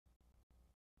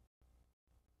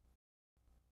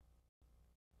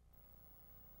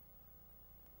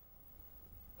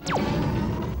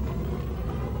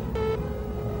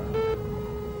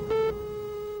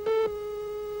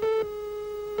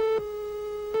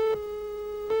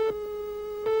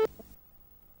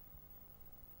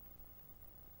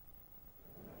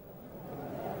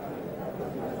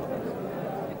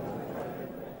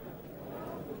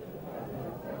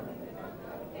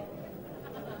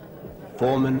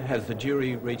Foreman, has the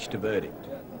jury reached a verdict?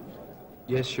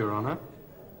 Yes, Your Honour.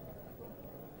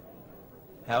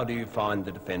 How do you find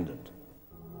the defendant?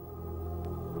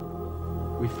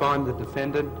 We find the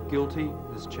defendant guilty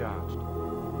as charged.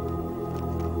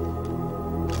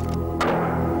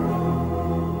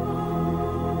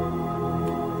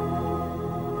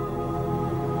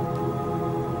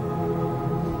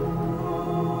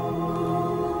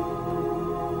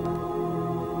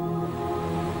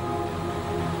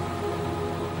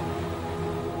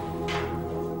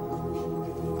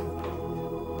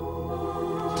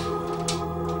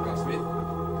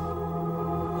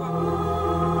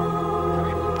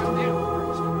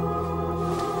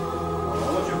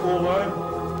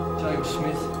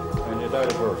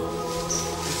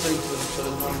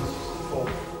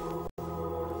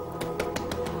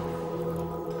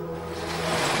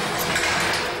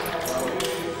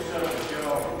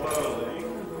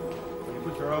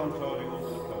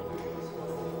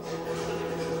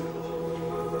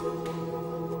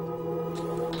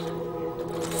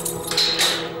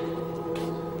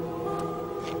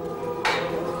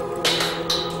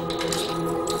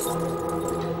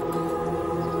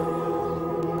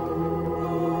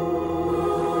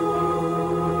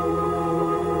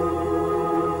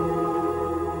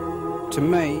 To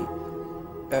me,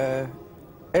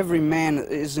 every man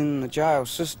that is in the jail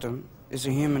system is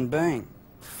a human being,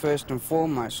 first and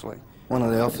foremostly. One of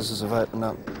the officers have opened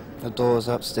up the doors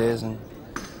upstairs and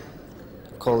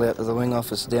called out to the wing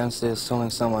office downstairs telling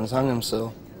someone's hung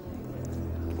himself.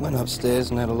 Went upstairs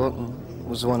and had a look, and it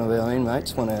was one of our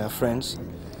inmates, one of our friends.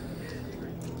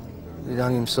 He'd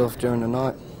hung himself during the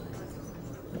night.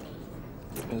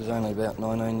 He was only about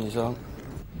 19 years old.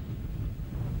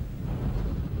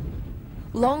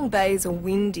 Long Bay's a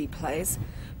windy place,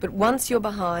 but once you're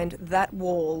behind that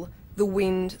wall, the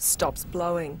wind stops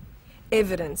blowing.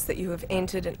 Evidence that you have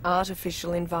entered an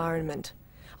artificial environment.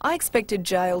 I expected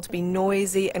jail to be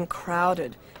noisy and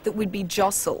crowded, that we'd be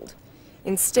jostled.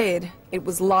 Instead, it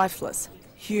was lifeless,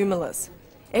 humourless.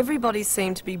 Everybody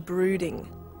seemed to be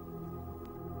brooding.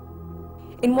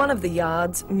 In one of the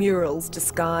yards, murals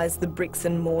disguise the bricks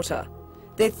and mortar.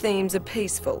 Their themes are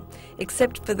peaceful,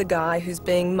 except for the guy who's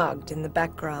being mugged in the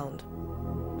background.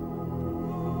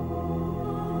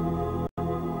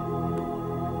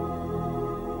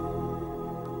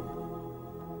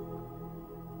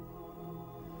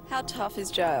 How tough is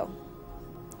jail?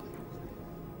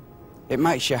 It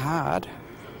makes you hard.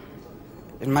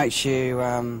 It makes you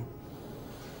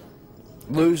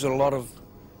lose a lot of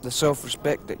the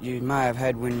self-respect that you may have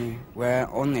had when you were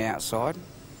on the outside.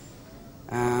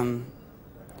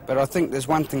 But I think there's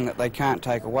one thing that they can't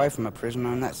take away from a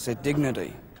prisoner, and that's their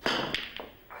dignity.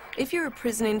 If you're a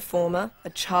prison informer, a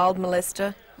child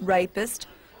molester, rapist,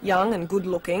 young and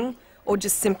good-looking, or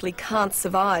just simply can't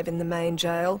survive in the main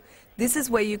jail, this is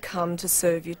where you come to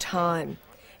serve your time.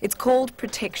 It's called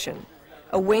Protection,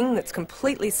 a wing that's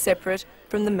completely separate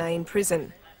from the main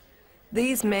prison.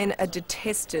 These men are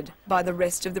detested by the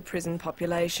rest of the prison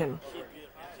population.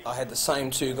 I had the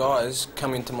same two guys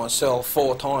come into my cell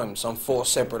 4 times on 4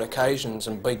 separate occasions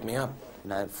and beat me up. You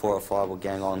know, 4 or 5 will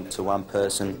gang on to one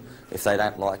person. If they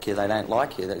don't like you, they don't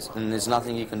like you, and there's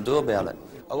nothing you can do about it.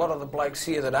 A lot of the blokes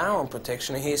here that are on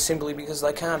protection are here simply because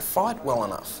they can't fight well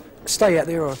enough. Stay out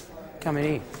there or come in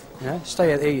here, you know?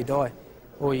 Stay out there, you die,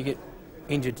 or you get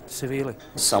injured severely.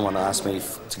 Someone asked me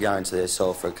to go into their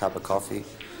cell for a cup of coffee,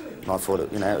 and I thought,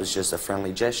 it was just a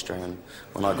friendly gesture, and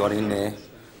when I got in there,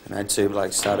 2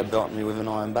 blokes started belting me with an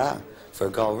iron bar for a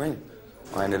gold ring.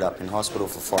 I ended up in hospital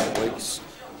for 5 weeks.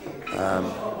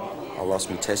 I lost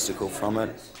my testicle from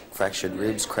it, fractured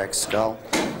ribs, cracked skull.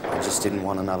 I just didn't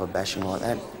want another bashing like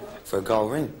that for a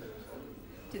gold ring.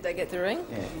 Did they get the ring?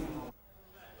 Yeah.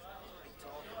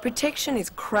 Protection is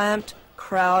cramped,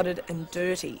 crowded and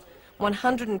dirty.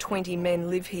 120 men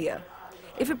live here.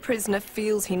 If a prisoner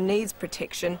feels he needs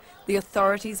protection, the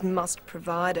authorities must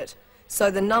provide it. So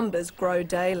the numbers grow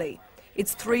daily.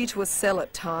 It's 3 to a cell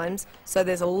at times, so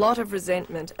there's a lot of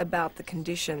resentment about the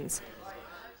conditions.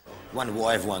 Wonder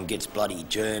why everyone gets bloody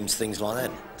germs, things like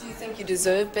that. Do you think you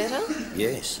deserve better?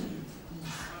 Yes.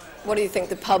 What do you think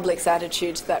the public's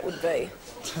attitude to that would be?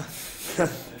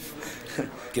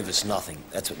 Give us nothing,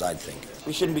 that's what they'd think.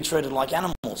 We shouldn't be treated like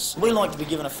animals. We like to be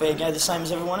given a fair go the same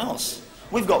as everyone else.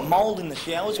 We've got mould in the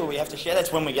showers where we have to shower,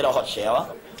 that's when we get a hot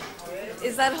shower.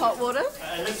 Is that hot water?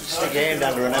 Stick your hand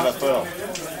under and have a feel.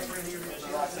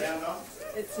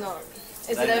 It's not.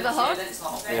 Is it ever hot?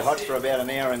 They're hot for about an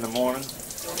hour in the morning.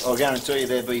 I'll guarantee you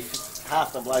there'll be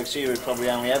half the blokes here who probably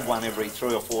only have one every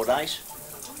 3 or 4 days.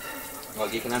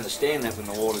 Like, you can understand that when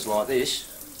the water's like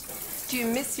this. Do you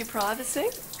miss your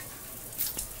privacy?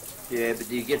 Yeah,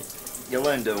 but you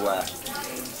learn to,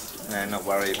 not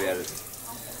worry about it.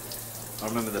 I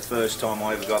remember the first time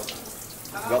I ever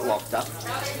got locked up,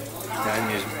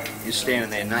 and you're standing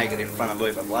there naked in front of a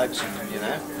heap of blokes, and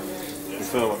you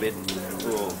feel a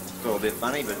bit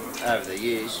funny, but over the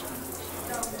years,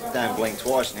 don't blink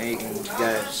twice now. You can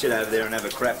go sit over there and have a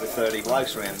crap with 30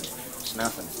 blokes around. It's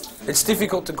nothing. It's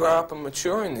difficult to grow up and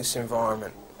mature in this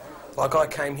environment. Like, I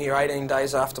came here 18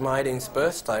 days after my 18th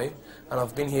birthday, and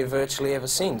I've been here virtually ever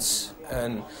since.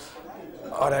 And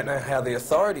I don't know how the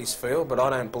authorities feel, but I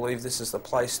don't believe this is the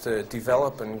place to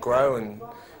develop and grow and,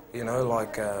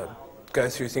 go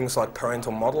through things like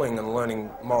parental modelling and learning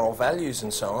moral values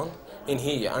and so on. In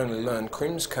here, you only learn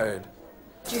Crims code.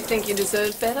 Do you think you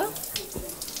deserve better?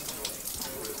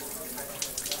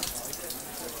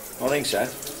 I think so.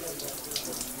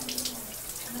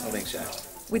 I think so.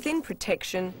 Within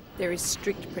protection, there is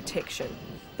strict protection.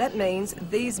 That means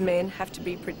these men have to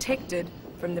be protected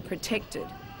from the protected.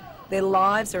 Their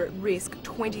lives are at risk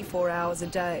 24 hours a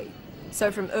day.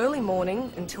 So from early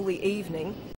morning until the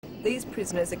evening, these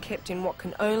prisoners are kept in what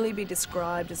can only be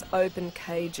described as open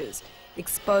cages,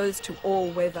 exposed to all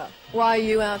weather. Why are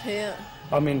you out here?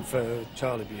 I'm in for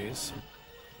child abuse.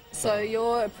 So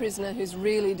you're a prisoner who's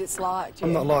really disliked.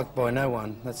 I'm not liked by no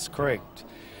one, that's correct.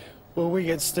 Well, we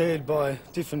get stirred by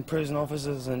different prison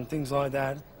officers and things like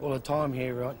that all the time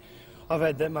here, right? I've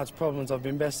had that much problems. I've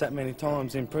been bashed that many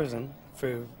times in prison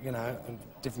for,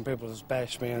 different people just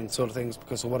bash me and sort of things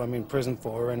because of what I'm in prison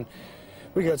for. And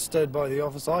we get stirred by the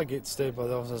officer. I get stirred by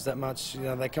the officers that much.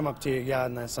 They come up to your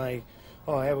yard and they say,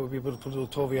 oh, how would we be able to put a little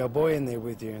 12-year-old boy in there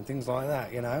with you and things like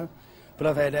that, But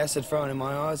I've had acid thrown in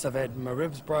my eyes, I've had my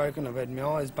ribs broken, I've had my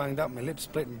eyes bunged up, my lips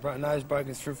split, my nose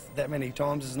broken through that many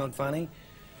times. It's not funny.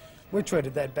 We're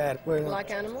treated that bad. We're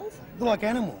like animals? We're like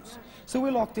animals. So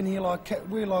we're locked in here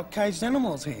we're like caged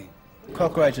animals here.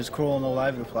 Cockroaches crawling all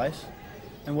over the place,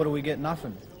 and what do we get?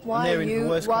 Nothing. Why are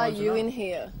you in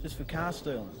here? Just for car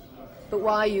stealing. But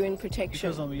why are you in protection?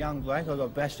 Because I'm a young bloke, I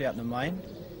got bashed out in the main,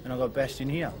 and I got bashed in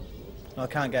here. And I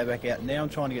can't go back out now. I'm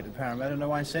trying to get to Parramatta and they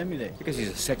won't send me there. Because he's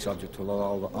a sex object to a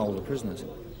lot of older prisoners.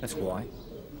 That's why.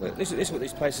 This is what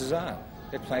these places are.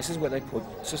 They're places where they put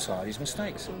society's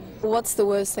mistakes. What's the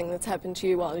worst thing that's happened to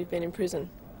you while you've been in prison?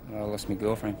 I lost my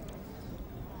girlfriend.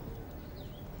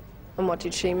 And what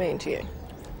did she mean to you?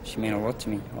 She meant a lot to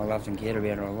me. I loved and cared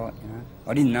about her a lot,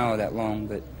 I didn't know her that long,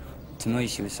 but to me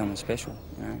she was someone special,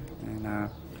 And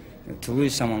to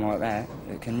lose someone like that,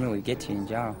 it can really get you in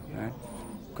jail,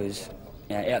 Because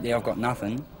out there I've got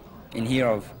nothing. In here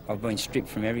I've been stripped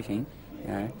from everything,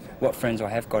 What friends I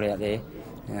have got out there,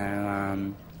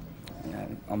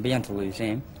 I'm bound to lose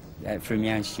them through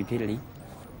my own stupidity.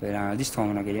 But this time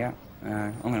when I get out,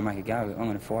 I'm going to make a go of it. I'm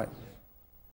going to fight.